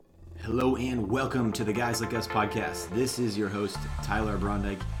Hello and welcome to the Guys Like Us podcast. This is your host, Tyler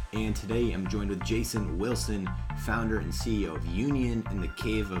Brondike, and today I'm joined with Jason Wilson, founder and CEO of Union in the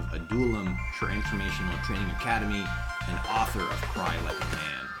Cave of Adullam Transformational Training Academy and author of Cry Like a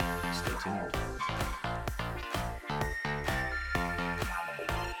Man. Stay tuned.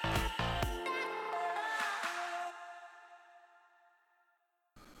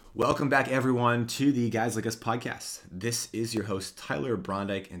 Welcome back, everyone, to the Guys Like Us podcast. This is your host, Tyler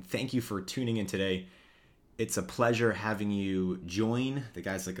Brondike, and thank you for tuning in today. It's a pleasure having you join the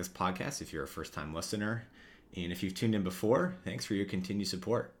Guys Like Us podcast if you're a first-time listener. And if you've tuned in before, thanks for your continued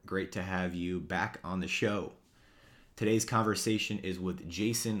support. Great to have you back on the show. Today's conversation is with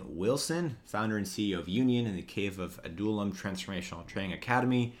Jason Wilson, founder and CEO of Union in the Cave of Adullam Transformational Training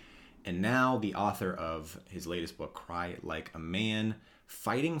Academy, and now the author of his latest book, Cry Like a Man,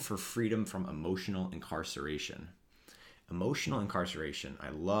 Fighting for Freedom from Emotional Incarceration. Emotional incarceration. I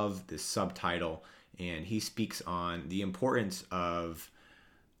love this subtitle, and he speaks on the importance of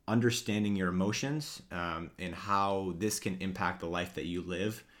understanding your emotions and how this can impact the life that you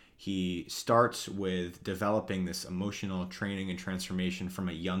live. He starts with developing this emotional training and transformation from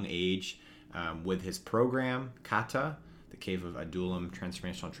a young age with his program, Kata, the Cave of Adullam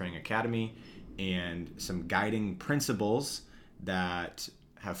Transformational Training Academy, and some guiding principles that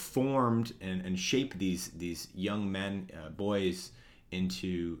have formed and shaped these young men, boys,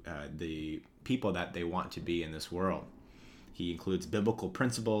 into the people that they want to be in this world. He includes biblical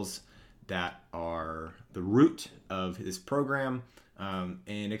principles that are the root of his program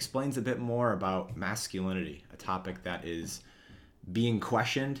and explains a bit more about masculinity, a topic that is being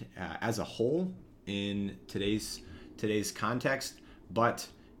questioned as a whole in today's context, but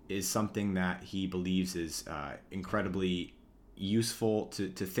is something that he believes is incredibly useful to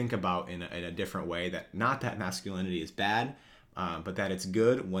think about in a different way. That not that masculinity is bad, but that it's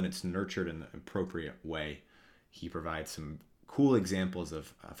good when it's nurtured in an appropriate way. He provides some cool examples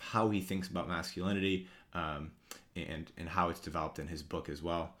of how he thinks about masculinity and how it's developed in his book as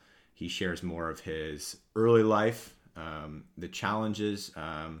well. He shares more of his early life, the challenges,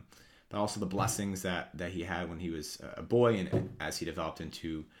 but also the blessings that he had when he was a boy and as he developed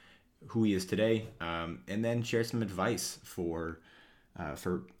into who he is today, and then share some advice for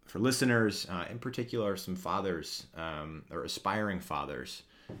listeners, in particular some fathers or aspiring fathers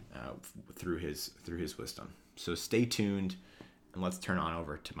through his wisdom. So stay tuned, and let's turn on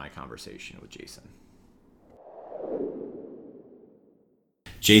over to my conversation with Jason.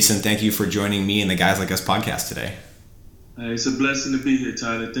 Jason, thank you for joining me in the Guys Like Us podcast today. It's a blessing to be here,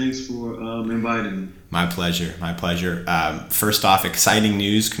 Tyler. Thanks for inviting me. My pleasure. First off, exciting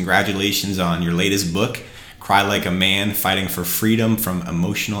news. Congratulations on your latest book, Cry Like a Man, Fighting for Freedom from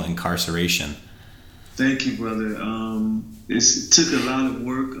Emotional Incarceration. Thank you, brother. It took a lot of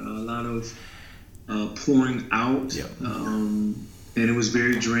work, a lot of pouring out, Yep. And it was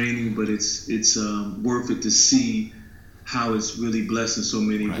very draining, but it's worth it to see how it's really blessing so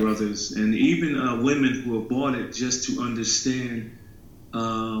many brothers and even women who have bought it just to understand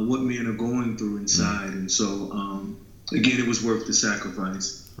what men are going through inside. And so, again, it was worth the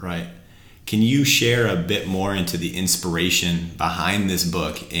sacrifice. Right. Can you share a bit more into the inspiration behind this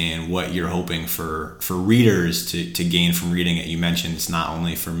book and what you're hoping for readers to gain from reading it? You mentioned it's not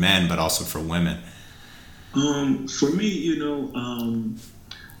only for men, but also for women. For me,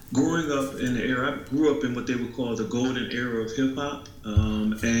 growing up in the era, I grew up in what they would call the golden era of hip hop.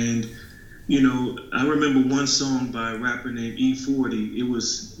 And, I remember one song by a rapper named E40. It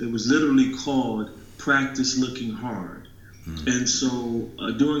was literally called Practice Looking Hard. And so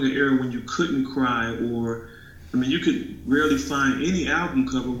during an era when you couldn't cry you could rarely find any album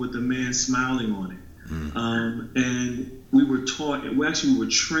cover with a man smiling on it. And we were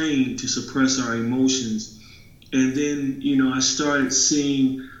trained to suppress our emotions. And then, I started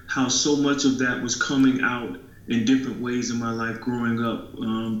seeing how so much of that was coming out in different ways in my life growing up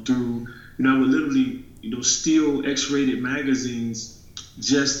through, I would literally, steal X-rated magazines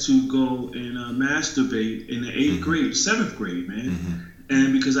just to go and masturbate in the 8th grade, 7th grade, man.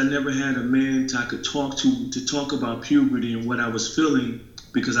 And because I never had a man I could talk to talk about puberty and what I was feeling,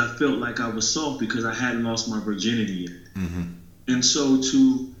 because I felt like I was soft because I hadn't lost my virginity yet. And so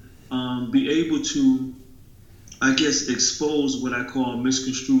to be able to, I guess, expose what I call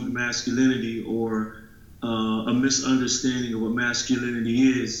misconstrued masculinity or a misunderstanding of what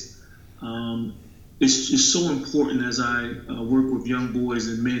masculinity is, it's so important. As I work with young boys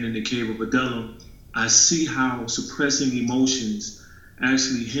and men in the Cave of Adullam, I see how suppressing emotions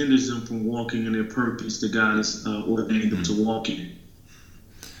actually hinders them from walking in their purpose that God has ordained them to walk in.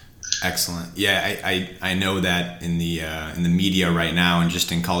 Excellent. Yeah, I know that in the media right now and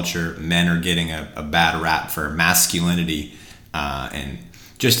just in culture, men are getting a bad rap for masculinity, and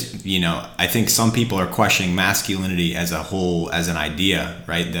just, I think some people are questioning masculinity as a whole, as an idea,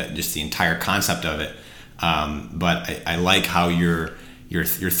 right? That just the entire concept of it. But I like how you're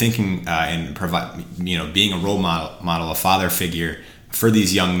thinking and provide, being a role model, a father figure for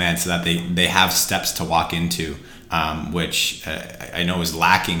these young men, so that they have steps to walk into. Which I know is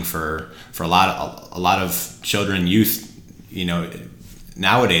lacking for a lot of children, youth.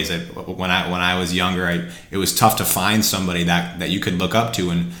 Nowadays, when I was younger, it was tough to find somebody that you could look up to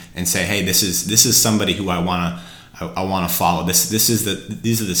and say, hey, this is somebody who I want to follow.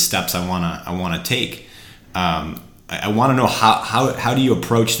 These are the steps I want to take. I want to know how do you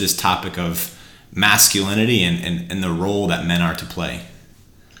approach this topic of masculinity and the role that men are to play.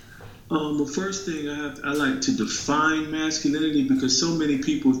 The first thing I like to define masculinity, because so many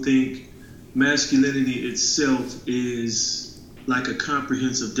people think masculinity itself is like a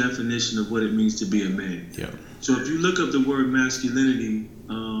comprehensive definition of what it means to be a man. Yeah. So if you look up the word masculinity,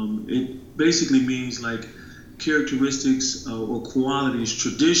 it basically means like characteristics or qualities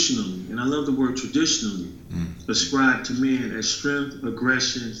traditionally, and I love the word traditionally, ascribed to men as strength,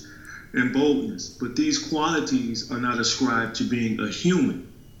 aggression, and boldness. But these qualities are not ascribed to being a human.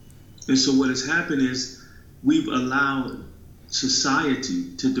 And so what has happened is we've allowed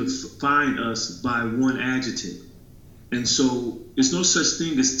society to define us by one adjective. And so there's no such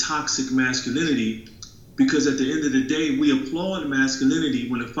thing as toxic masculinity, because at the end of the day, we applaud masculinity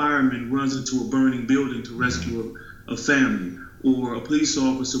when a fireman runs into a burning building to rescue a family, or a police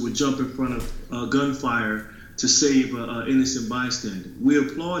officer would jump in front of gunfire to save an innocent bystander. We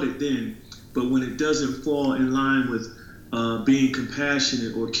applaud it then, but when it doesn't fall in line with being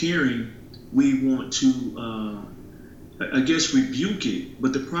compassionate or caring, we want to, rebuke it.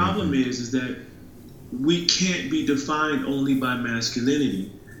 But the problem is that we can't be defined only by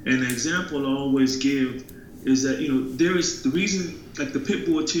masculinity. And the example I always give is that, there is the reason, like the Pit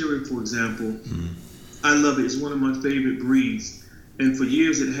Bull Terrier, for example, I love it. It's one of my favorite breeds. And for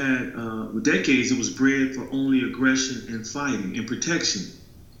years it had, decades, it was bred for only aggression and fighting and protection.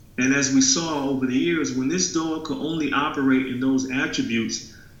 And as we saw over the years, when this dog could only operate in those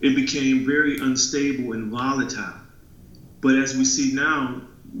attributes, it became very unstable and volatile. But as we see now,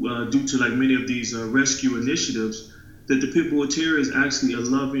 due to like many of these rescue initiatives, that the Pit Bull Terrier is actually a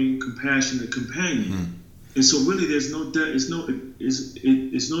loving, compassionate companion. And so really there's no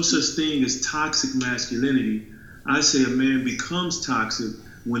such thing as toxic masculinity. I say a man becomes toxic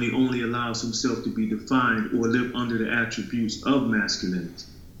when he only allows himself to be defined or live under the attributes of masculinity.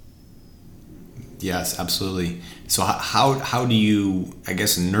 Yes, absolutely. So how do you, I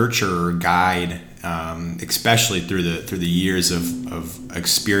guess, nurture or guide, especially through the years of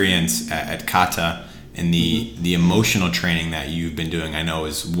experience at Kata, and the emotional training that you've been doing? I know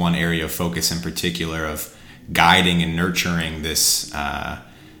is one area of focus in particular of guiding and nurturing this,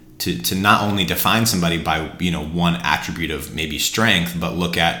 to not only define somebody by one attribute of maybe strength, but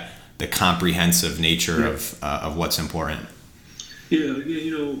look at the comprehensive nature of what's important. Yeah.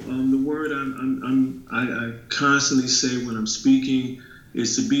 The word I constantly say when I'm speaking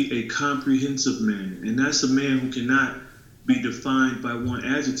is to be a comprehensive man, and that's a man who cannot be defined by one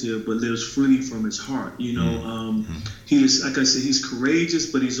adjective, but lives freely from his heart. He is, like I said, he's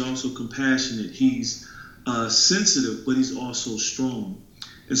courageous, but he's also compassionate. He's sensitive, but he's also strong.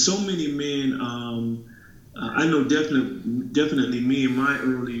 And so many men, I know definitely me in my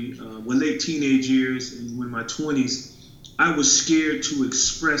early, late teenage years and when my 20s, I was scared to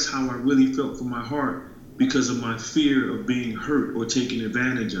express how I really felt from my heart because of my fear of being hurt or taken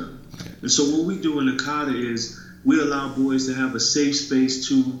advantage of. And so what we do in Akata is we allow boys to have a safe space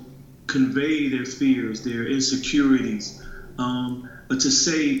to convey their fears, their insecurities, but to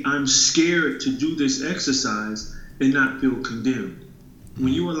say, I'm scared to do this exercise and not feel condemned.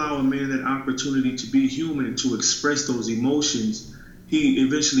 When you allow a man that opportunity to be human and to express those emotions, he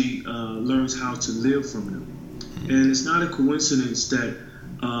eventually learns how to live from them. And it's not a coincidence that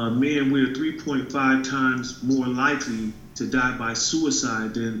men, we're 3.5 times more likely to die by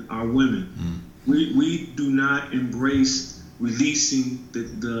suicide than our women. We do not embrace releasing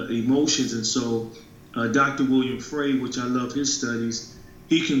the emotions. And so Dr. William Frey, which I love his studies,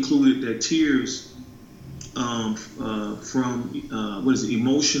 he concluded that tears from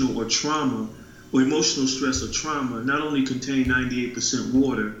emotional or trauma, or emotional stress or trauma, not only contain 98%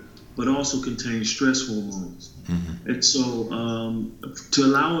 water, but also contain stress hormones. And so to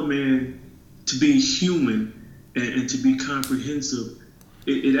allow a man to be human and to be comprehensive,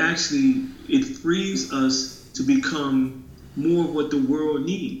 it frees us to become more of what the world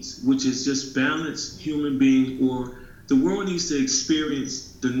needs, which is just balanced human beings. Or the world needs to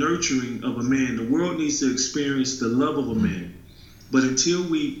experience the nurturing of a man. The world needs to experience the love of a man. But until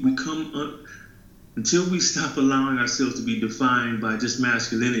until we stop allowing ourselves to be defined by just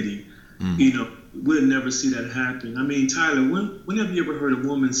masculinity, we'll never see that happen. I mean, Tyler, when have you ever heard a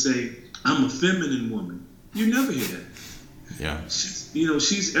woman say, "I'm a feminine woman"? You never hear that. Yeah.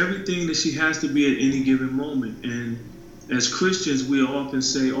 She's everything that she has to be at any given moment. And as Christians, we often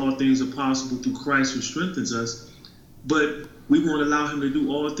say all things are possible through Christ who strengthens us, but we won't allow him to do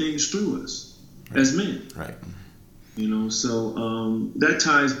all things through us as men. Right. So that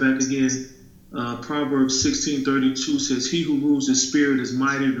ties back again. Proverbs 16:32 says, "He who rules his spirit is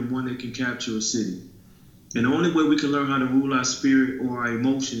mightier than one that can capture a city." And the only way we can learn how to rule our spirit or our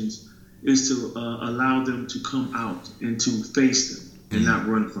emotions is to allow them to come out and to face them and not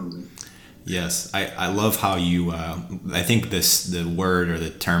run from them. Yes, I love how you. I think the word or the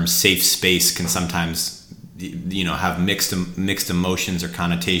term "safe space" can sometimes, have mixed emotions or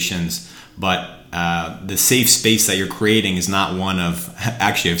connotations. But the safe space that you're creating is not one of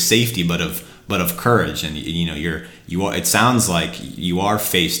safety, but of courage. And it sounds like you are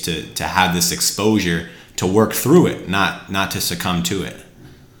faced to have this exposure to work through it, not to succumb to it.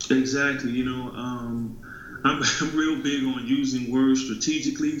 Exactly. I'm real big on using words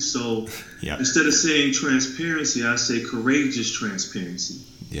strategically. So instead of saying transparency, I say courageous transparency.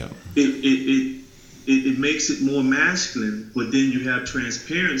 Yeah. It makes it more masculine, but then you have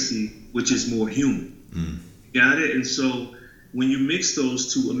transparency, which is more human. Got it? And so when you mix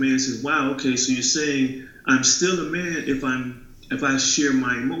those two, a man says, "Wow, okay, so you're saying I'm still a man if I share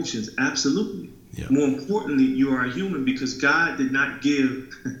my emotions?" Absolutely. Yeah. More importantly, you are a human, because God did not give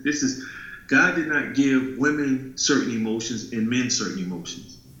women certain emotions and men certain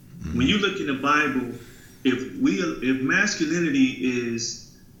emotions. Mm-hmm. When you look in the Bible, if masculinity is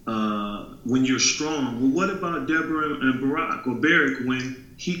when you're strong, well, what about Deborah and Barak when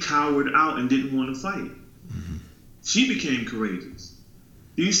he cowered out and didn't want to fight? Mm-hmm. She became courageous.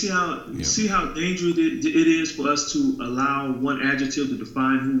 Do you see how dangerous it is for us to allow one adjective to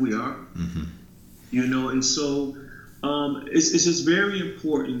define who we are? Mm-hmm. And so it's just very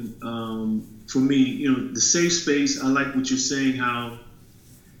important for me. The safe space. I like what you're saying. How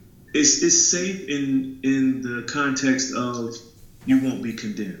it's safe in the context of you won't be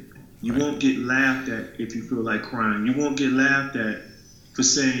condemned. You won't get laughed at if you feel like crying. You won't get laughed at for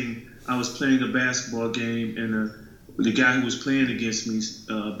saying, "I was playing a basketball game and the guy who was playing against me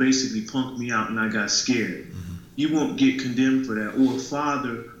basically punked me out and I got scared." Mm-hmm. You won't get condemned for that. Or a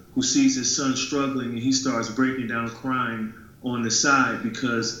father who sees his son struggling and he starts breaking down crying on the side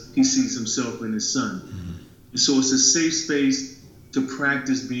because he sees himself in his son. Mm-hmm. And so it's a safe space to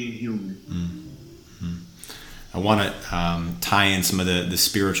practice being human. Mm-hmm. I want to tie in some of the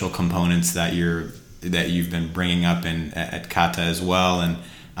spiritual components that you've been bringing up at Kata as well. And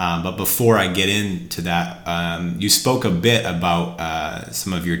but before I get into that, you spoke a bit about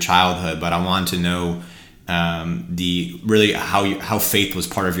some of your childhood, but I want to know how faith was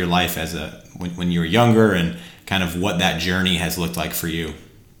part of your life when you were younger, and kind of what that journey has looked like for you.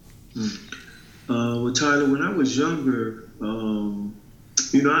 Well, Tyler, when I was younger,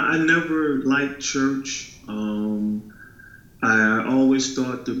 I never liked church. I always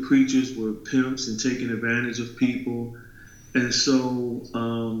thought the preachers were pimps and taking advantage of people. And so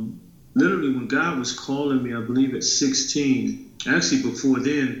literally when God was calling me, I believe at 16, actually before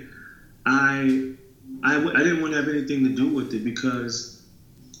then, I didn't want to have anything to do with it, because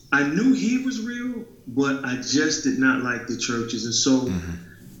I knew he was real, but I just did not like the churches. And so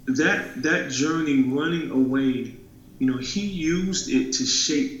that journey running away, he used it to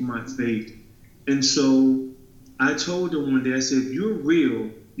shape my faith. And so I told him one day, I said, "If you're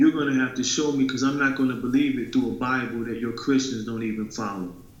real, you're going to have to show me, because I'm not going to believe it through a Bible that your Christians don't even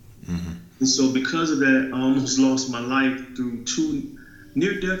follow." Mm-hmm. And so because of that, I almost lost my life through 2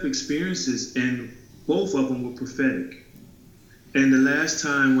 near-death experiences, and both of them were prophetic. And the last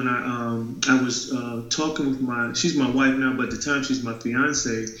time when I was talking with she's my wife now, but at the time she's my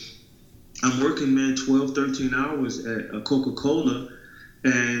fiance, I'm working, 12, 13 hours at Coca-Cola,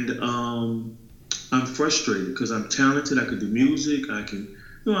 and I'm frustrated because I'm talented. I can do music.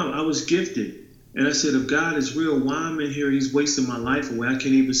 I was gifted. And I said, if God is real, why I'm in here? He's wasting my life away. I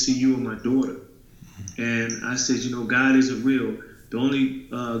can't even see you and my daughter. And I said, God isn't real. The only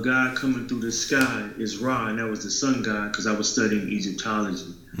God coming through the sky is Ra, and that was the sun god, because I was studying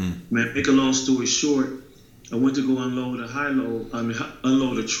Egyptology. Make a long story short, I went to go unload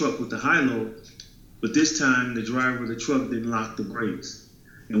a truck with the high-low, but this time the driver of the truck didn't lock the brakes.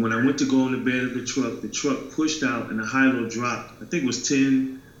 And when I went to go on the bed of the truck pushed out and the high-low dropped. I think it was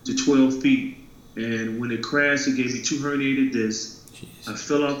 10 to 12 feet. And when it crashed, it gave me 2 herniated discs. Jeez. I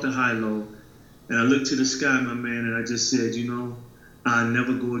fell off the high-low. And I looked to the sky, my man, and I just said, I'll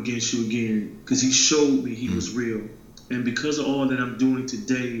never go against you again. Because he showed me he was real. And because of all that I'm doing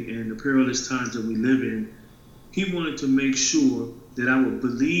today and the perilous times that we live in, he wanted to make sure that I would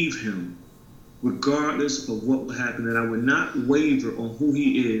believe him regardless of what would happen, that I would not waver on who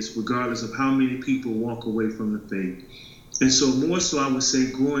he is, regardless of how many people walk away from the faith. And so more so, I would say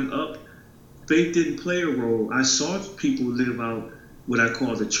growing up, faith didn't play a role. I saw people live out what I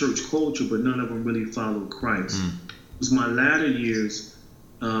call the church culture, but none of them really followed Christ. It was my latter years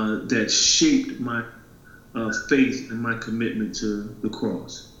that shaped my faith and my commitment to the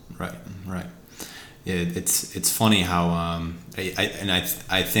cross. Right. Yeah, it's funny how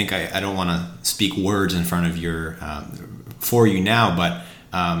I think I don't want to speak words in front of for you now, but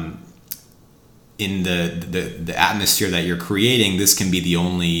in the atmosphere that you're creating, this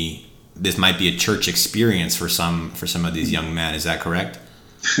might be a church experience for some of these young men. Is that correct?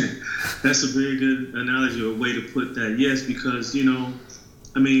 That's a very good analogy or way to put that. Yes, because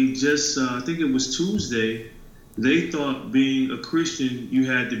I think it was Tuesday. They thought being a Christian, you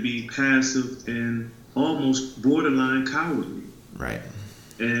had to be passive and almost borderline cowardly. Right.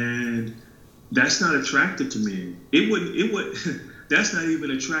 And that's not attractive to men. It would. That's not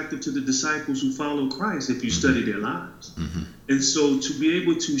even attractive to the disciples who follow Christ if you study their lives. Mm-hmm. And so to be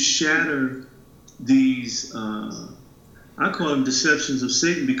able to shatter these, I call them deceptions of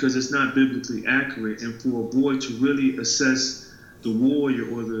Satan because it's not biblically accurate, and for a boy to really assess the warrior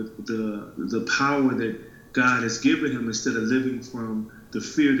or the power that God has given him instead of living from the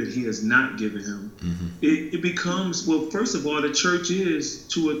fear that he has not given him, it becomes, well, first of all, the church is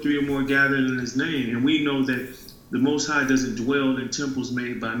 2 or 3 or more gathered in his name. And we know that the Most High doesn't dwell in temples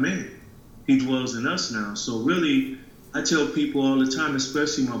made by man. He dwells in us now. So really, I tell people all the time,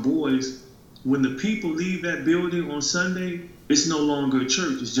 especially my boys, when the people leave that building on Sunday, it's no longer a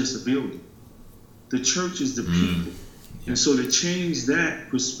church, it's just a building. The church is the people. And so to change that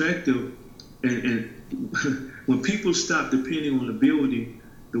perspective, and when people stop depending on the building,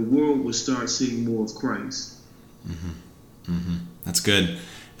 the world will start seeing more of Christ. That's good.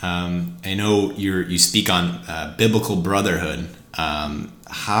 I know you speak on biblical brotherhood.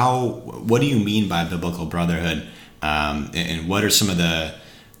 What do you mean by biblical brotherhood? And what are some of the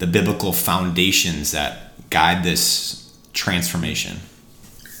biblical foundations that guide this transformation?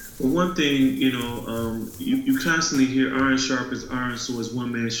 Well, one thing, you constantly hear iron sharpens iron, so as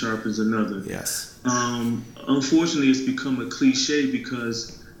one man sharpens another. Yes. Unfortunately, it's become a cliche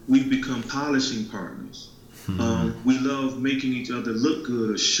because we've become polishing partners. We love making each other look good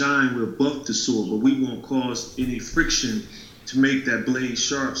or shine. We'll buff the sword, but we won't cause any friction to make that blade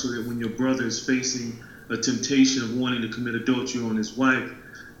sharp so that when your brother is facing a temptation of wanting to commit adultery on his wife,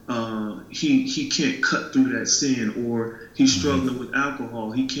 he can't cut through that sin, or he's struggling with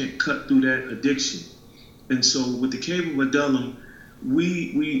alcohol, he can't cut through that addiction. And so with the Cave of Adullam,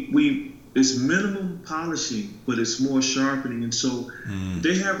 we it's minimum polishing, but it's more sharpening. And so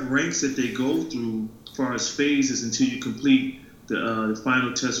they have ranks that they go through as far as phases until you complete the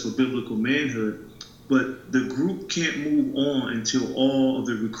final test for biblical manhood. But the group can't move on until all of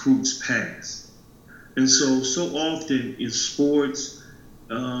the recruits pass. And so often in sports,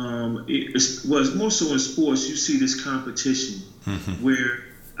 it's more so in sports, you see this competition where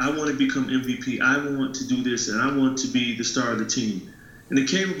I want to become MVP, I want to do this, and I want to be the star of the team. And the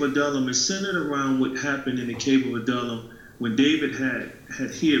Cave of Adullam is centered around what happened in the Cave of Adullam when David had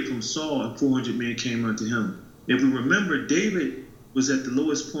hid from Saul and 400 men came unto him. If we remember, David was at the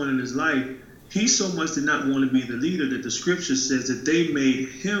lowest point in his life. He so much did not want to be the leader that the scripture says that they made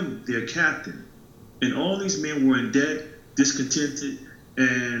him their captain. And all these men were in debt, discontented,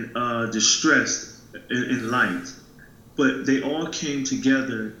 and distressed in life. But they all came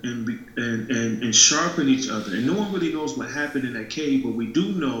together and sharpened each other. And no one really knows what happened in that cave, but we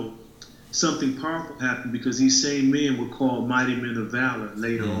do know something powerful happened because these same men were called mighty men of valor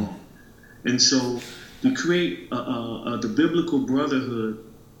later on. And so to create the biblical brotherhood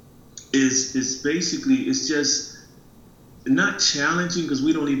is basically, it's just not challenging, because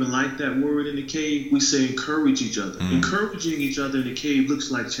we don't even like that word in the cave. We say encourage each other. Encouraging each other in the cave looks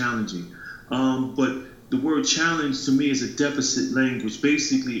like challenging. But the word challenge to me is a deficit language.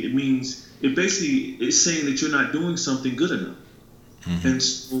 Basically, it's saying that you're not doing something good enough. And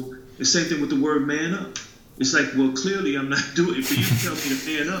so the same thing with the word man up. It's like, well, clearly I'm not doing it. For you to tell me to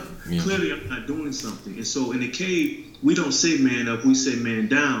man up, clearly I'm not doing something. And so in the cave, we don't say man up, we say man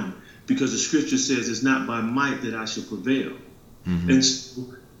down, because the scripture says it's not by might that I shall prevail. And so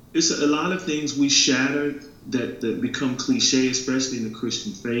it's a lot of things we shatter that become cliche, especially in the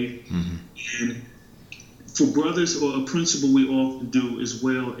Christian faith. And for brothers, or a principle we often do as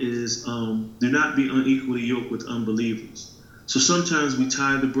well is do not be unequally yoked with unbelievers. So sometimes we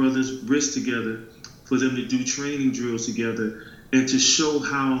tie the brothers' wrists together for them to do training drills together, and to show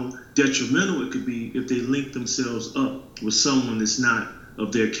how detrimental it could be if they link themselves up with someone that's not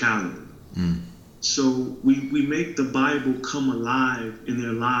of their caliber. So we make the Bible come alive in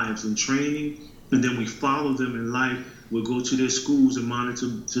their lives in training, and then we follow them in life. We'll go to their schools and monitor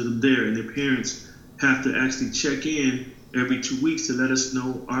to them there, and their parents have to actually check in every 2 weeks to let us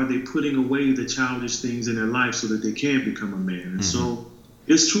know, are they putting away the childish things in their life so that they can become a man. And so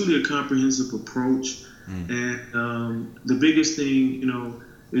it's truly a comprehensive approach. And the biggest thing,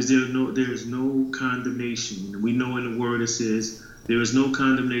 is there's no condemnation. And we know in the Word it says there is no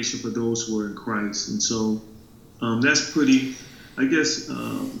condemnation for those who are in Christ. And so that's pretty, I guess,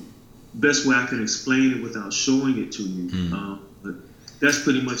 best way I can explain it without showing it to you. But that's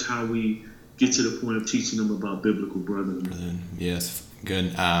pretty much how we get to the point of teaching them about biblical brotherhood. Yes,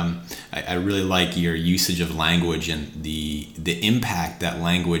 good. I really like your usage of language and the impact that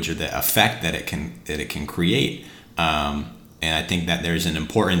language, or the effect that it can create. And I think that there's an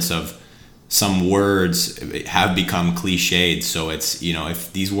importance of some words have become cliched. So it's,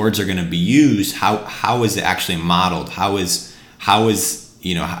 if these words are going to be used, how is it actually modeled? How does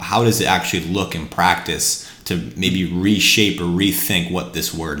it actually look in practice to maybe reshape or rethink what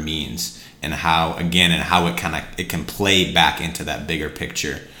this word means? And how it can play back into that bigger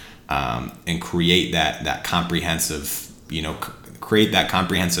picture, and create that comprehensive, create that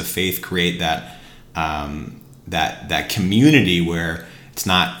comprehensive faith, create that community where it's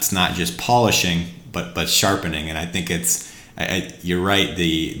not just polishing, but sharpening. And I think you're right.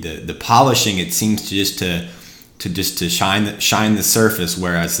 The polishing, it seems to shine the surface,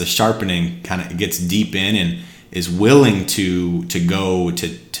 whereas the sharpening kind of gets deep in and is willing to go to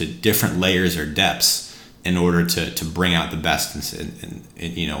different layers or depths in order to bring out the best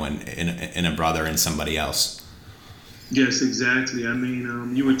in a brother and somebody else. Yes, exactly. I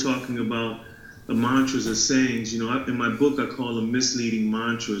mean, you were talking about the mantras or sayings. In my book I call them misleading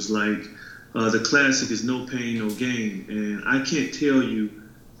mantras. Like the classic is no pain, no gain, and I can't tell you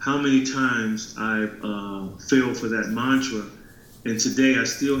how many times I've failed for that mantra. And today I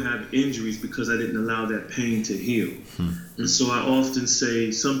still have injuries because I didn't allow that pain to heal. And so I often say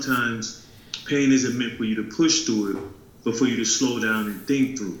sometimes pain isn't meant for you to push through it, but for you to slow down and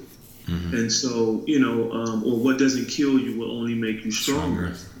think through it. And so, or what doesn't kill you will only make you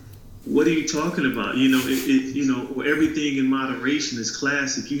stronger. What are you talking about? Or everything in moderation is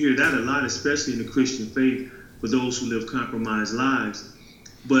classic. You hear that a lot, especially in the Christian faith, for those who live compromised lives.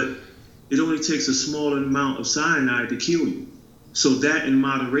 But it only takes a small amount of cyanide to kill you. So that in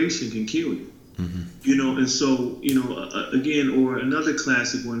moderation can kill you, and so, again, or another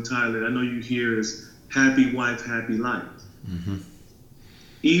classic one, Tyler, I know you hear is happy wife, happy life.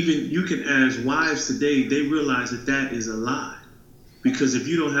 Even you can ask wives today, they realize that is a lie, because if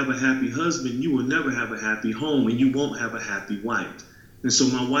you don't have a happy husband, you will never have a happy home, and you won't have a happy wife. And so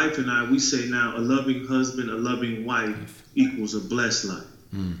my wife and I, we say now, a loving husband, a loving wife equals a blessed life.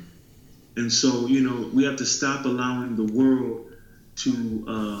 And so, we have to stop allowing the world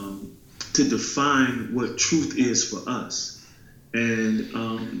to define what truth is for us. And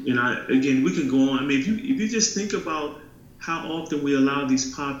again, we can go on. I mean, if you just think about how often we allow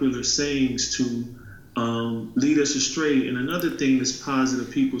these popular sayings to lead us astray. And another thing that's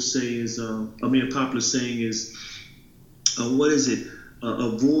positive people say is, a popular saying is, what is it?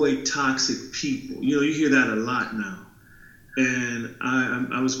 Avoid toxic people. You hear that a lot now. And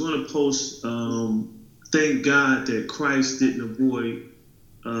I was going to post, thank God that Christ didn't avoid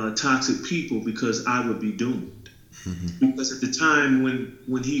toxic people, because I would be doomed. Because at the time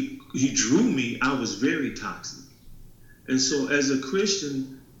when he drew me, I was very toxic. And so as a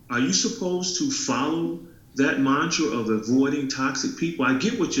Christian, are you supposed to follow that mantra of avoiding toxic people? I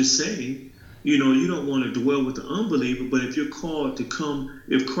get what you're saying. You don't want to dwell with the unbeliever, but if you're called to come,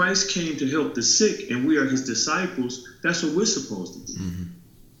 if Christ came to help the sick and we are his disciples, that's what we're supposed to do.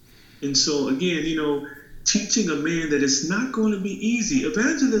 And so again, teaching a man that it's not going to be easy.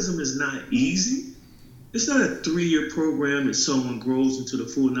 Evangelism is not easy. It's not a 3-year program that someone grows into the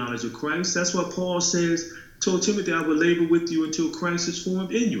full knowledge of Christ. That's why Paul told Timothy, I will labor with you until Christ is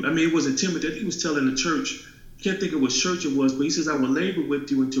formed in you. I mean, it wasn't Timothy. I think he was telling the church. I can't think of what church it was, but he says, I will labor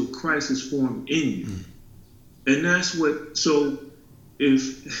with you until Christ is formed in you. And that's what, so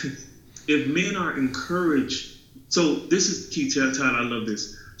if men are encouraged, so this is key, Tyler, I love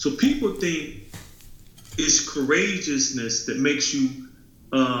this. So people think It's courageousness that makes you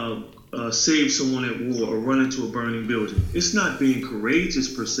save someone at war or run into a burning building. It's not being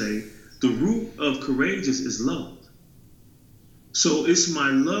courageous per se. The root of courageous is love. So it's my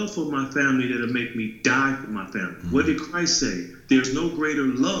love for my family that'll make me die for my family. Mm-hmm. What did Christ say? There's no greater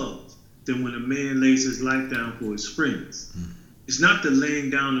love than when a man lays his life down for his friends. Mm-hmm. It's not the laying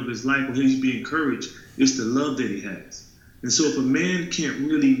down of his life when he's being encouraged. It's the love that he has. And so if a man can't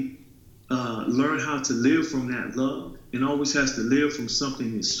really learn how to live from that love and always has to live from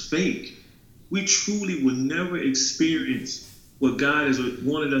something that's fake, we truly will never experience what God has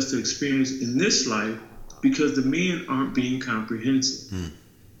wanted us to experience in this life, because the men aren't being comprehensive.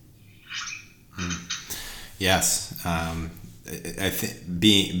 Yes, I think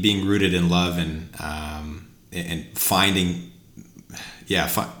being rooted in love and finding,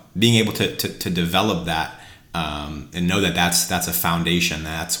 being able to develop that and know that that's a foundation.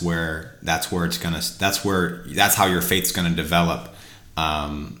 That's how your faith's gonna develop.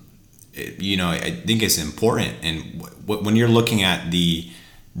 I think it's important, and when you're looking at the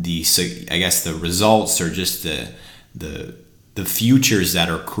results, or just the futures that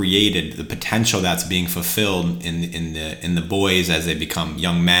are created, the potential that's being fulfilled in the boys as they become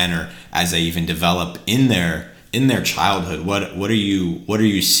young men, or as they even develop in their childhood. What are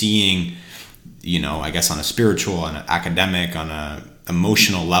you seeing? I guess on a spiritual, on an academic, on a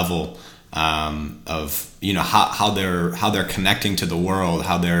emotional level, of how they're connecting to the world,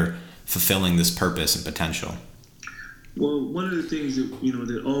 how they're fulfilling this purpose and potential. Well, one of the things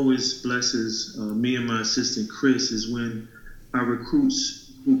that always blesses me and my assistant Chris is when our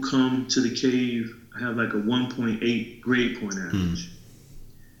recruits who come to the cave have like a 1.8 grade point average,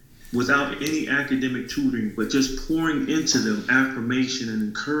 without any academic tutoring, but just pouring into them affirmation and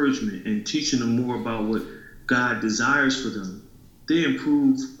encouragement and teaching them more about what God desires for them. They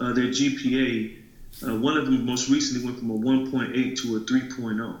improve their GPA. One of them most recently went from a 1.8 to a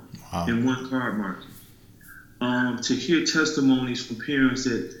 3.0 in one card marking. To hear testimonies from parents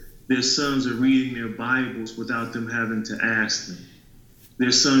that their sons are reading their Bibles without them having to ask them.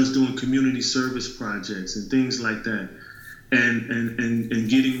 Their sons doing community service projects and things like that. And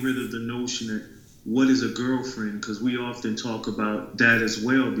getting rid of the notion that what is a girlfriend, because we often talk about that as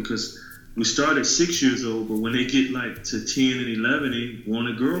well, because we start at 6 years old, but when they get like to 10 and 11, they want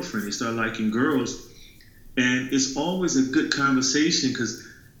a girlfriend. They start liking girls. And it's always a good conversation, because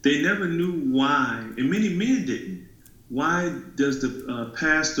they never knew why, and many men didn't. Why does the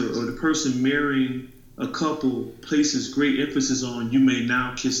pastor or the person marrying a couple places great emphasis on, you may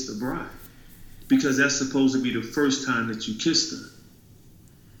now kiss the bride? Because that's supposed to be the first time that you kissed her.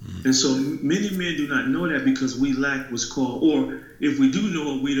 Mm-hmm. And so many men do not know that, because we lack what's called, or if we do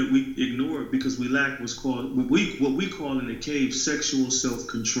know it, we ignore it because we lack what's called, what we call in the cave, sexual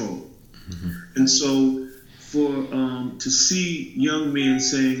self-control. Mm-hmm. And so to see young men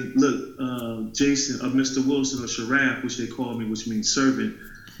saying, look, Jason, Mr. Wilson, or Sharaf, which they call me, which means servant,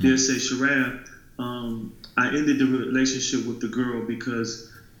 mm-hmm. They'll say, Sharaf, I ended the relationship with the girl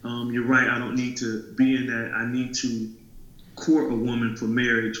because you're right, I don't need to be in that. I need to court a woman for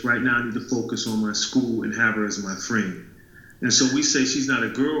marriage. Right now I need to focus on my school and have her as my friend. And so we say she's not a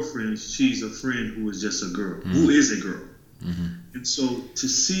girlfriend, she's a friend who is just a girl, mm-hmm. who is a girl. Mm-hmm. And so to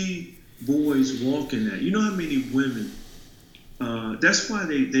see boys walk in that, you know how many women, that's why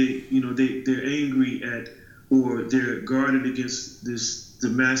they're angry at, or they're guarded against the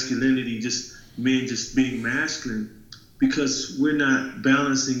masculinity, just men just being masculine, because we're not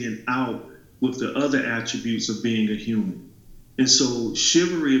balancing it out with the other attributes of being a human. And so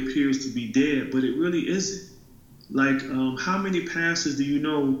chivalry appears to be dead, but it really isn't. Like, how many pastors do you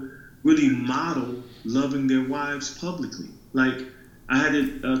know really model loving their wives publicly? Like, I had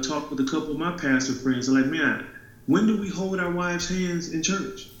to talk with a couple of my pastor friends. I'm like, man, when do we hold our wives' hands in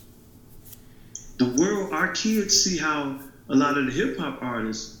church? The world, our kids see how a lot of the hip-hop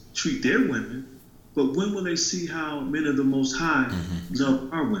artists treat their women, but when will they see how men of the Most High mm-hmm.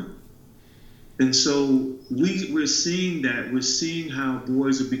 love our women? And so we're seeing that. We're seeing how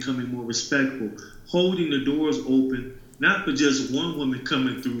boys are becoming more respectful, holding the doors open, not for just one woman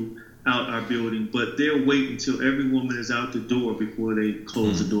coming through out our building, but they'll wait until every woman is out the door before they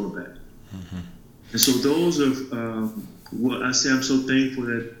close mm-hmm. the door back. Mm-hmm. And so those are what I say. I'm so thankful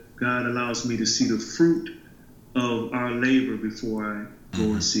that God allows me to see the fruit of our labor before I go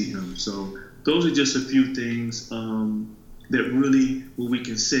mm-hmm. and see Him. So those are just a few things that really, what we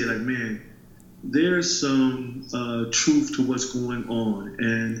can say, like, man, there's some truth to what's going on.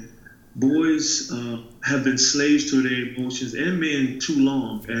 And boys have been slaves to their emotions, and men too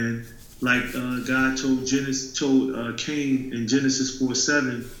long. And like God told Cain in Genesis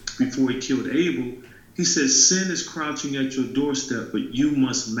 4:7, before he killed Abel, he says, sin is crouching at your doorstep, but you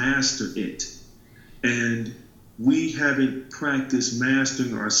must master it. And we haven't practiced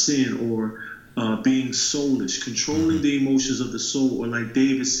mastering our sin or being soulish, controlling the emotions of the soul, or like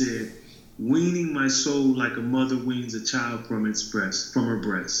David said, weaning my soul like a mother weans a child from her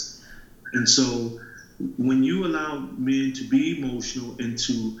breast. And so when you allow men to be emotional and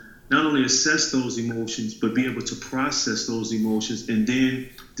to not only assess those emotions, but be able to process those emotions and then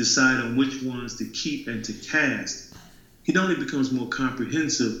decide on which ones to keep and to cast, he not only becomes more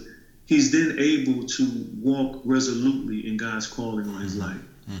comprehensive, he's then able to walk resolutely in God's calling on his life.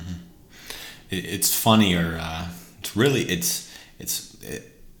 Mm-hmm. It's funny, or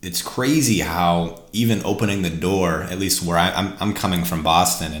it's crazy how even opening the door, at least where I'm coming from,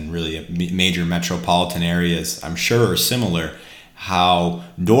 Boston, and really major metropolitan areas, I'm sure are similar. How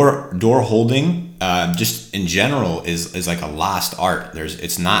door holding, just in general, is like a lost art.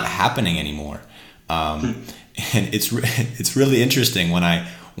 It's not happening anymore, and it's really interesting when I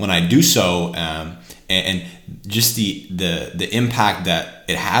do so, and just the impact that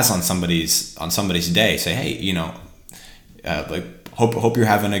it has on somebody's day. Say, hey, like hope you're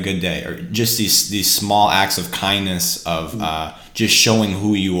having a good day, or just these small acts of kindness of just showing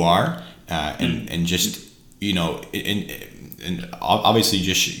who you are, and just and obviously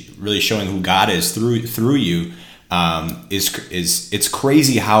just really showing who God is through you, it's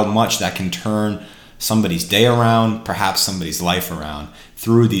crazy how much that can turn somebody's day around, perhaps somebody's life around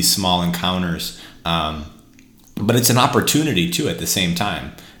through these small encounters. But it's an opportunity too at the same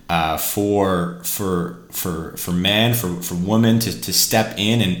time, for men, for women to step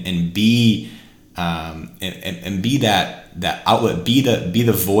in and be and be that outlet, be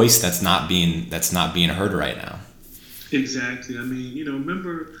the voice that's not being heard right now. Exactly. I mean,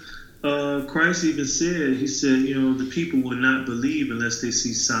 remember, Christ even said, he said, the people will not believe unless they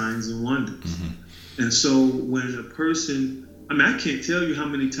see signs and wonders. Mm-hmm. And so when a person, I can't tell you how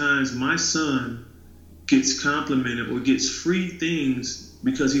many times my son gets complimented or gets free things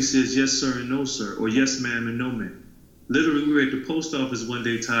because he says yes, sir, and no, sir, or yes, ma'am, and no, ma'am. Literally, we were at the post office one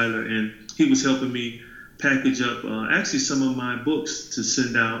day, Tyler, and he was helping me package up actually some of my books to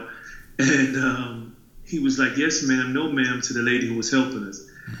send out. And he was like, yes, ma'am, no, ma'am, to the lady who was helping us.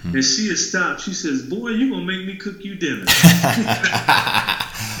 Mm-hmm. And she had stopped. She says, boy, you're going to make me cook you dinner.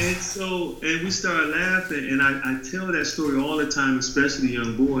 And we started laughing. And I tell that story all the time, especially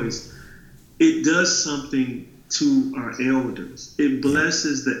young boys. It does something to our elders. It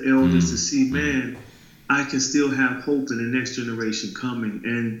blesses the elders to see, man, I can still have hope in the next generation coming.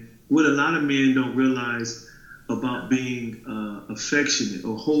 And what a lot of men don't realize about being affectionate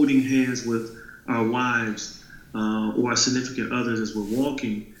or holding hands with our wives or our significant others as we're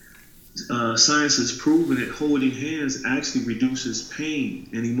walking, science has proven that holding hands actually reduces pain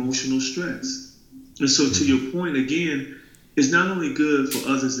and emotional stress. And so to your point, again, it's not only good for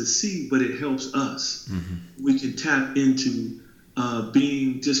others to see, but it helps us. Mm-hmm. We can tap into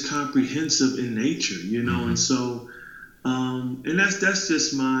being just comprehensive in nature, mm-hmm. And so and that's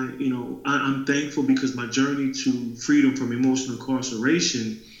just my, I'm thankful because my journey to freedom from emotional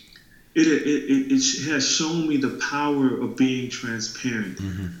incarceration, it has shown me the power of being transparent.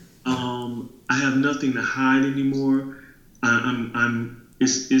 Mm-hmm. I have nothing to hide anymore.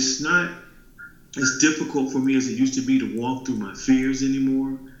 It's not as difficult for me as it used to be to walk through my fears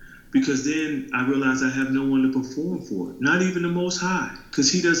anymore, because then I realize I have no one to perform for, not even the Most High,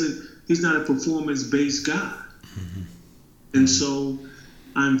 because he's not a performance-based God. Mm-hmm. And so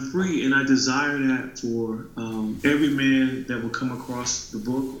I'm free, and I desire that for every man that will come across the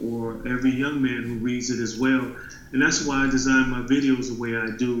book, or every young man who reads it as well. And that's why I design my videos the way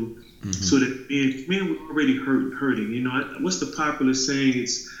I do, mm-hmm. so that men were already hurting. What's the popular saying?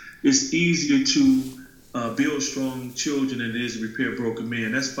 It's easier to build strong children than it is to repair broken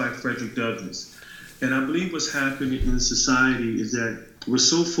men. That's by Frederick Douglass. And I believe what's happening in society is that we're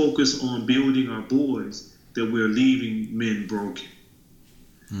so focused on building our boys that we're leaving men broken.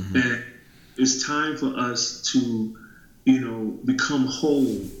 Mm-hmm. And it's time for us to, become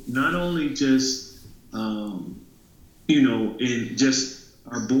whole, not only just, in just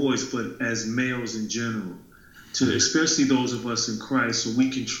our boys, but as males in general, to especially those of us in Christ, so we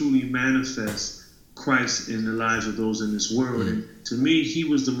can truly manifest Christ in the lives of those in this world. Mm-hmm. And to me, he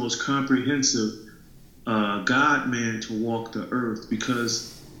was the most comprehensive God-man to walk the earth,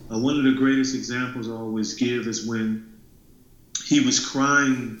 because one of the greatest examples I always give is when he was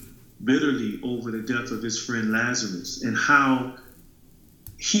crying bitterly over the death of his friend Lazarus, and how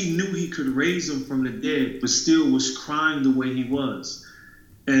he knew he could raise him from the dead, but still was crying the way he was.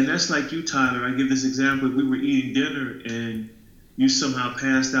 And that's like you, Tyler. I give this example. If we were eating dinner and you somehow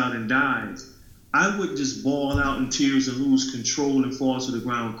passed out and died, I would just bawl out in tears and lose control and fall to the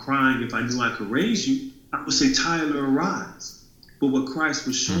ground crying if I knew I could raise you. I would say, Tyler, arise. But what Christ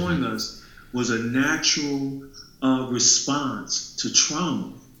was showing us was a natural response to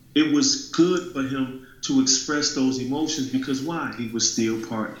trauma. It was good for him to express those emotions because why? He was still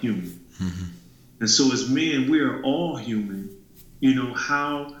part human. And so as men, we are all human. You know,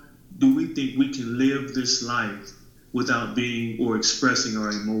 how do we think we can live this life without being or expressing our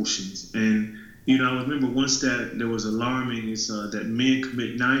emotions? And, you know, I remember one stat that was alarming is that men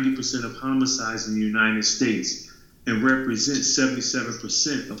commit 90% of homicides in the United States and represent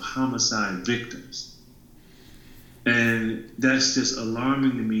 77% of homicide victims. And that's just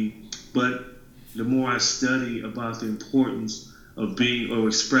alarming to me. But the more I study about the importance of being or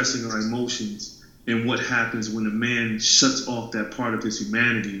expressing our emotions and what happens when a man shuts off that part of his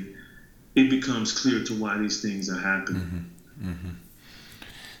humanity, it becomes clear to why these things are happening.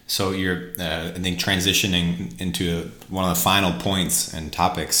 So you're, I think, transitioning into one of the final points and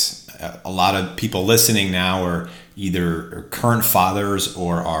topics. A lot of people listening now are either current fathers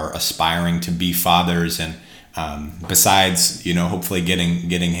or are aspiring to be fathers, and besides, you know, hopefully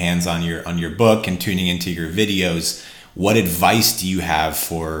getting hands on your book and tuning into your videos, what advice do you have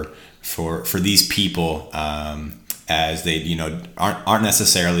for these people as they, you know, aren't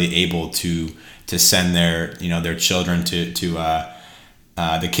necessarily able to send their, you know, their children to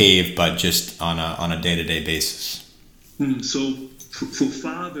the cave, but just on a day-to-day basis? So for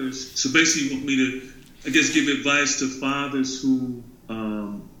fathers, so basically you want me to, I guess, give advice to fathers who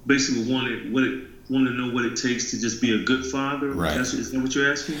basically want to know what it takes to just be a good father. Right. Is that what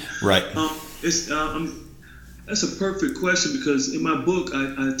you're asking? Right. That's a perfect question, because in my book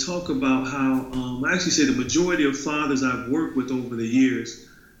I talk about how I actually say the majority of fathers I've worked with over the years,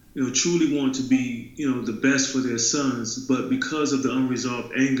 you know, truly want to be, you know, the best for their sons, but because of the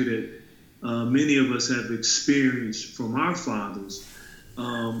unresolved anger that many of us have experienced from our fathers,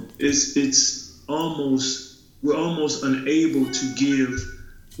 we're almost unable to give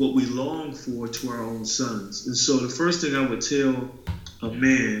what we long for to our own sons. And so the first thing I would tell a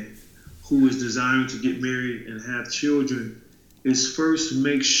man who is desiring to get married and have children is first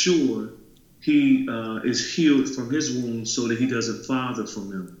make sure he is healed from his wounds so that he doesn't father from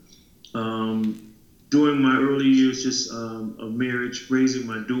them. During my early years just of marriage, raising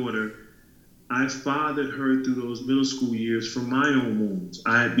my daughter, I fathered her through those middle school years from my own wounds.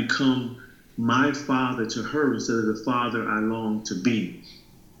 I had become my father to her instead of the father I longed to be.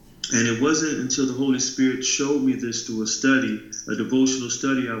 And it wasn't until the Holy Spirit showed me this through a devotional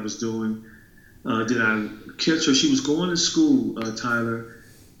study I was doing, did I catch her. She was going to school, Tyler,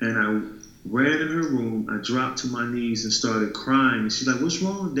 and I ran in her room. I dropped to my knees and started crying. And she's like, "What's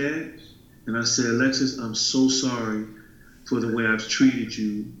wrong, Dad?" And I said, "Alexis, I'm so sorry for the way I've treated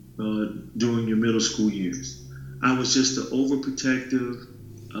you during your middle school years. I was just an overprotective,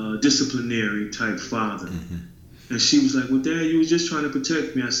 disciplinary type father." And she was like, "Well, Dad, you were just trying to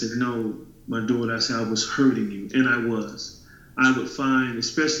protect me." I said, "No, my daughter," I said, "I was hurting you." And I was. I would find,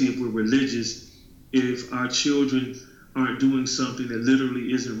 especially if we're religious, if our children aren't doing something that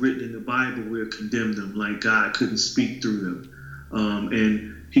literally isn't written in the Bible, we'll condemn them like God couldn't speak through them.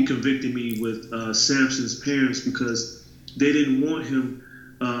 And he convicted me with Samson's parents because they didn't want him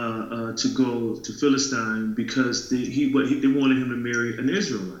to go to Philistine because they wanted him to marry an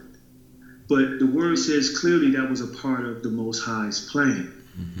Israelite. But the word says clearly that was a part of the Most High's plan.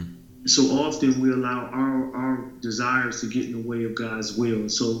 So often we allow our desires to get in the way of God's will.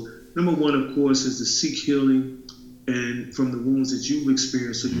 So number one, of course, is to seek healing and from the wounds that you've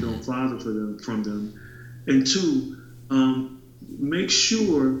experienced so you don't father from them. And two, make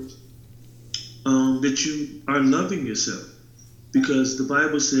sure that you are loving yourself, because the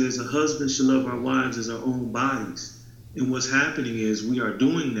Bible says a husband should love our wives as our own bodies. And what's happening is we are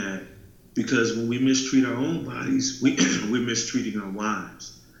doing that because when we mistreat our own bodies, we're mistreating our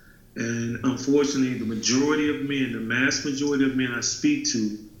wives. And unfortunately, the majority of men, the mass majority of men I speak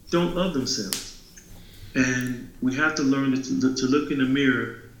to, don't love themselves. And we have to learn to look in the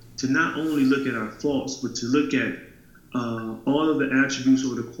mirror, to not only look at our faults, but to look at all of the attributes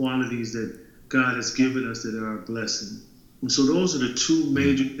or the qualities that God has given us that are a blessing. And so those are the two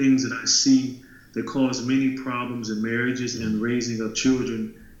major things that I see that cause many problems in marriages and raising up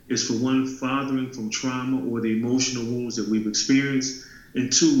children, is for one, fathering from trauma or the emotional wounds that we've experienced, and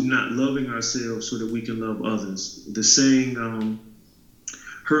two, not loving ourselves so that we can love others. The saying,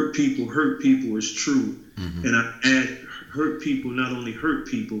 hurt people is true. And I add, hurt people not only hurt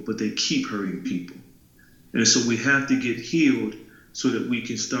people, but they keep hurting people. And so we have to get healed so that we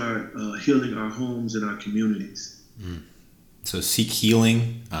can start healing our homes and our communities. So seek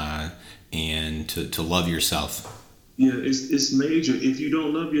healing, and to love yourself. Yeah, it's major. If you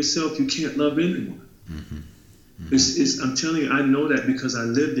don't love yourself, you can't love anyone. I'm telling you, I know that because I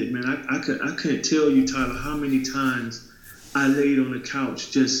lived it, man. I couldn't tell you, Tyler, how many times I laid on the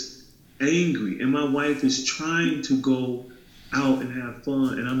couch just angry, and my wife is trying to go out and have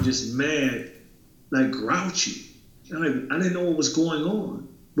fun, and I'm just mad, like grouchy. I didn't know what was going on,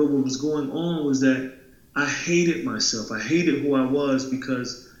 but what was going on was that I hated myself. I hated who I was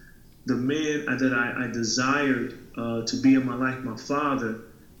because the man that I desired to be in my life, my father,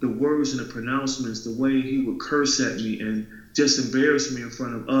 the words and the pronouncements, the way he would curse at me and just embarrass me in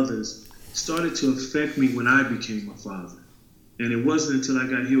front of others, started to affect me when I became a father. And it wasn't until I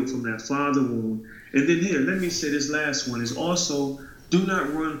got healed from that father wound. And then here, let me say this last one is also, do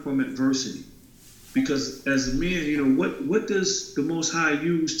not run from adversity. Because as men, what does the Most High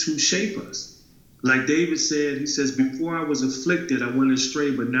use to shape us? Like David said, he says, before I was afflicted, I went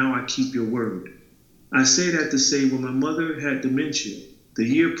astray, but now I keep your word. I say that to say, when my mother had dementia, the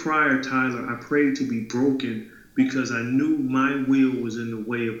year prior, Tyler, I prayed to be broken because I knew my will was in the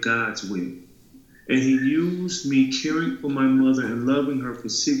way of God's will. And he used me caring for my mother and loving her for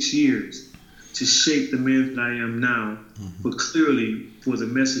 6 years to shape the man that I am now, but clearly for the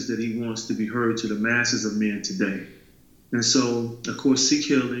message that he wants to be heard to the masses of men today. And so, of course, seek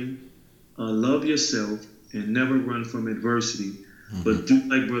healing, love yourself, and never run from adversity. But do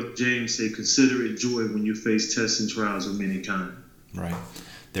like Brother James say, consider it joy when you face tests and trials of many kind. Right.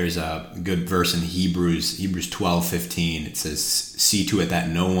 There's a good verse in Hebrews 12:15. It says, see to it that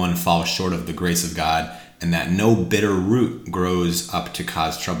no one falls short of the grace of God, and that no bitter root grows up to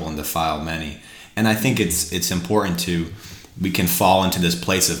cause trouble and defile many. And I think it's important we can fall into this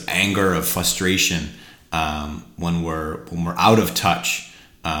place of anger, of frustration, when we're out of touch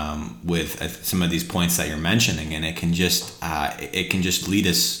with some of these points that you're mentioning, and it can just lead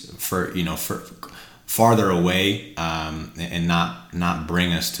us for farther away, and not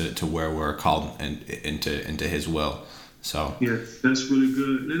bring us to where we're called into His will. So yeah, that's really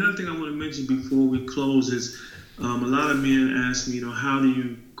good. And another thing I want to mention before we close is a lot of men ask me, how do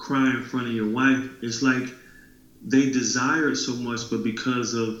you cry in front of your wife? It's like they desire it so much, but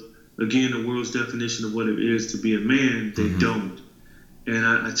because of, again, the world's definition of what it is to be a man, they don't. And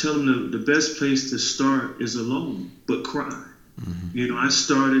I tell them the best place to start is alone, but cry. I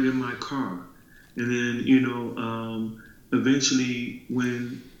started in my car. And then, eventually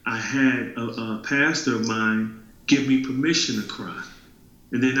when I had a pastor of mine give me permission to cry.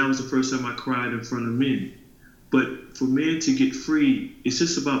 And then that was the first time I cried in front of men. But for men to get free, it's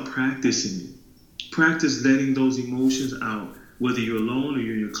just about practicing it. Practice letting those emotions out, whether you're alone or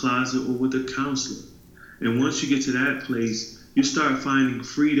you're in your closet or with a counselor. And once you get to that place, you start finding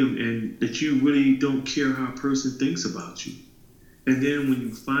freedom and that you really don't care how a person thinks about you. And then when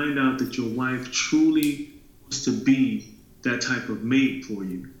you find out that your wife truly wants to be that type of mate for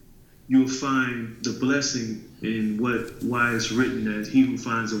you, you'll find the blessing in why it's written that he who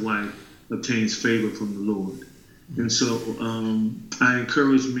finds a wife obtains favor from the Lord. And so I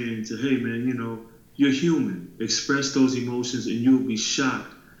encourage men to, hey man, you're human. Express those emotions and you'll be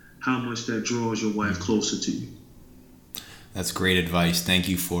shocked how much that draws your wife closer to you. That's great advice. Thank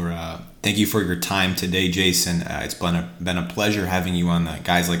you for your time today, Jason. It's been a pleasure having you on the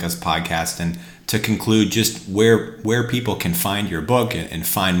Guys Like Us podcast. And to conclude, just where people can find your book and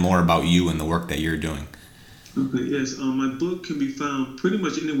find more about you and the work that you're doing. Okay, yes. My book can be found pretty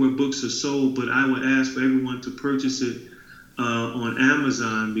much anywhere books are sold, but I would ask for everyone to purchase it on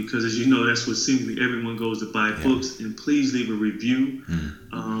Amazon because, as you know, that's what seemingly everyone goes to buy books. And please leave a review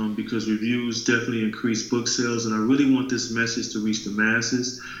because reviews definitely increase book sales. And I really want this message to reach the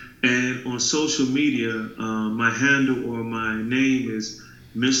masses. And on social media, my handle or my name is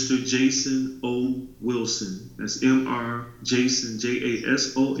Mr. Jason O. Wilson. That's M.R. Jason,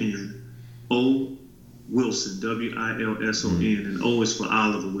 Jason, O. Wilson, Wilson. And O is for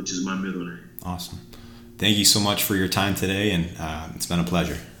Oliver, which is my middle name. Awesome. Thank you so much for your time today, and it's been a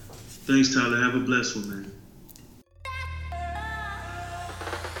pleasure. Thanks, Tyler. Have a blessed one, man.